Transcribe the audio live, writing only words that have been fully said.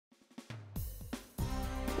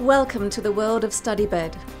Welcome to the world of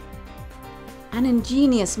StudyBed, an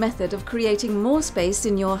ingenious method of creating more space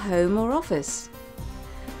in your home or office.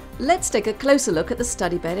 Let's take a closer look at the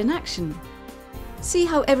StudyBed in action. See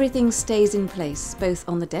how everything stays in place, both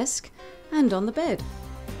on the desk and on the bed.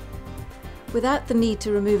 Without the need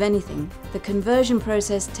to remove anything, the conversion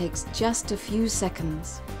process takes just a few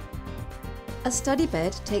seconds. A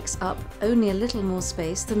StudyBed takes up only a little more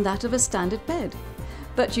space than that of a standard bed,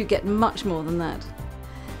 but you get much more than that.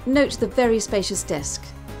 Note the very spacious desk,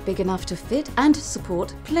 big enough to fit and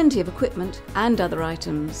support plenty of equipment and other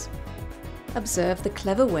items. Observe the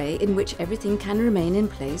clever way in which everything can remain in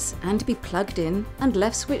place and be plugged in and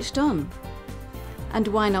left switched on. And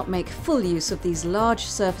why not make full use of these large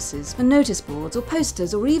surfaces for notice boards or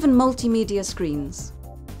posters or even multimedia screens?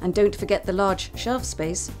 And don't forget the large shelf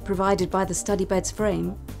space provided by the StudyBed's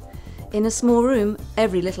frame. In a small room,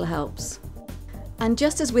 every little helps. And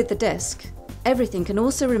just as with the desk, everything can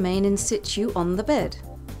also remain in situ on the bed.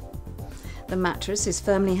 The mattress is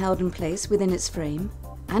firmly held in place within its frame,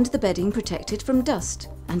 and the bedding protected from dust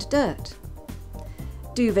and dirt.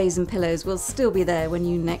 Duvets and pillows will still be there when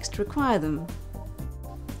you next require them.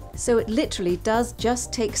 So it literally does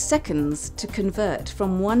just take seconds to convert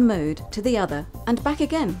from one mode to the other and back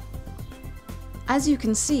again. As you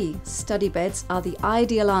can see, StudyBeds are the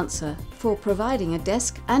ideal answer for providing a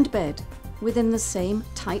desk and bed within the same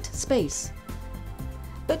tight space.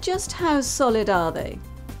 But just how solid are they?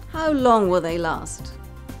 How long will they last?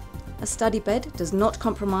 A StudyBed does not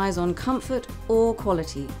compromise on comfort or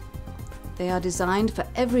quality. They are designed for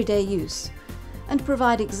everyday use and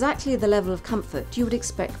provide exactly the level of comfort you would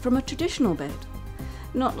expect from a traditional bed,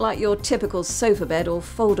 not like your typical sofa bed or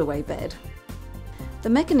fold-away bed. The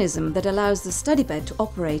mechanism that allows the StudyBed to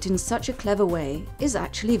operate in such a clever way is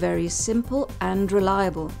actually very simple and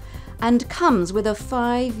reliable, and comes with a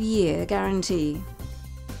 5-year guarantee.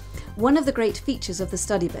 One of the great features of the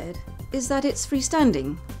StudyBed is that it's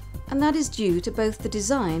freestanding, and that is due to both the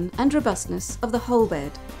design and robustness of the whole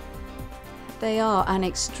bed. They are an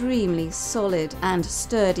extremely solid and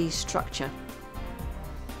sturdy structure.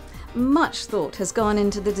 Much thought has gone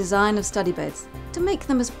into the design of StudyBeds to make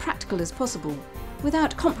them as practical as possible,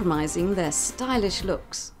 without compromising their stylish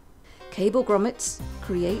looks. Cable grommets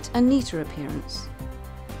create a neater appearance.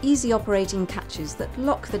 Easy operating catches that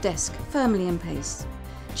lock the desk firmly in place.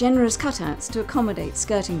 Generous cutouts to accommodate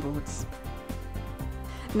skirting boards.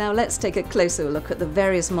 Now let's take a closer look at the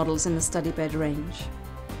various models in the StudyBed range.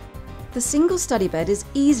 The single StudyBed is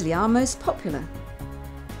easily our most popular.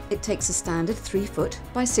 It takes a standard 3-foot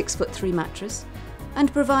by 6'3" mattress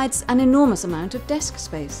and provides an enormous amount of desk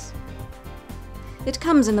space. It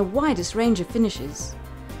comes in the widest range of finishes: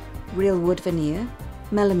 real wood veneer,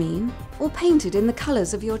 melamine, or painted in the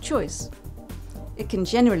colours of your choice. It can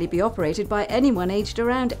generally be operated by anyone aged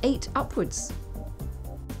around 8 upwards.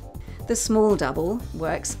 The small double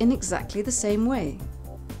works in exactly the same way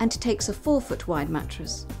and takes a 4-foot wide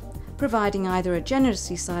mattress, providing either a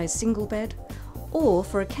generously sized single bed or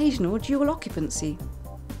for occasional dual occupancy.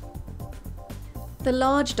 The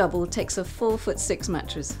large double takes a 4'6"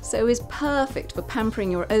 mattress, so is perfect for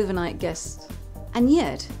pampering your overnight guests. And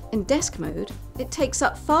yet, in desk mode, it takes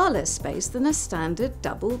up far less space than a standard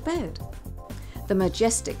double bed. The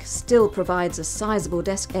Majestic still provides a sizable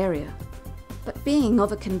desk area, but being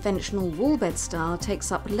of a conventional wall bed style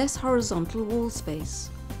takes up less horizontal wall space.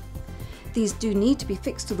 These do need to be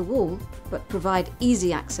fixed to the wall, but provide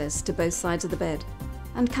easy access to both sides of the bed,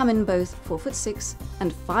 and come in both 4'6"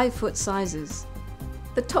 and 5-foot sizes.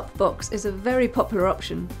 The top box is a very popular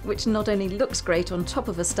option, which not only looks great on top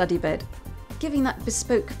of a StudyBed, giving that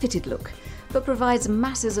bespoke fitted look, but provides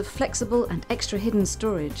masses of flexible and extra hidden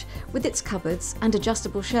storage with its cupboards and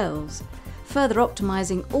adjustable shelves, further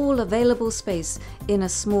optimizing all available space in a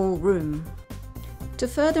small room. To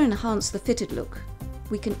further enhance the fitted look,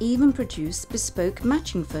 we can even produce bespoke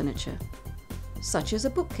matching furniture, such as a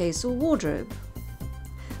bookcase or wardrobe.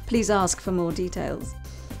 Please ask for more details.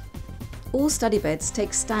 All StudyBeds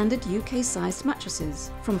take standard UK-sized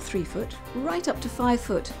mattresses from 3-foot right up to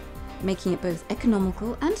 5-foot, making it both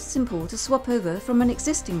economical and simple to swap over from an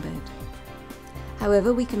existing bed.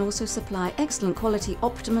 However, we can also supply excellent quality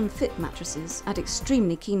optimum fit mattresses at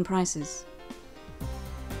extremely keen prices.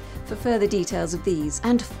 For further details of these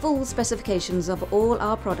and full specifications of all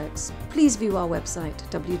our products, please view our website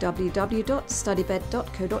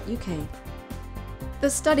www.studybed.co.uk. The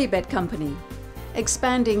StudyBed Company,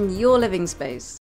 expanding your living space.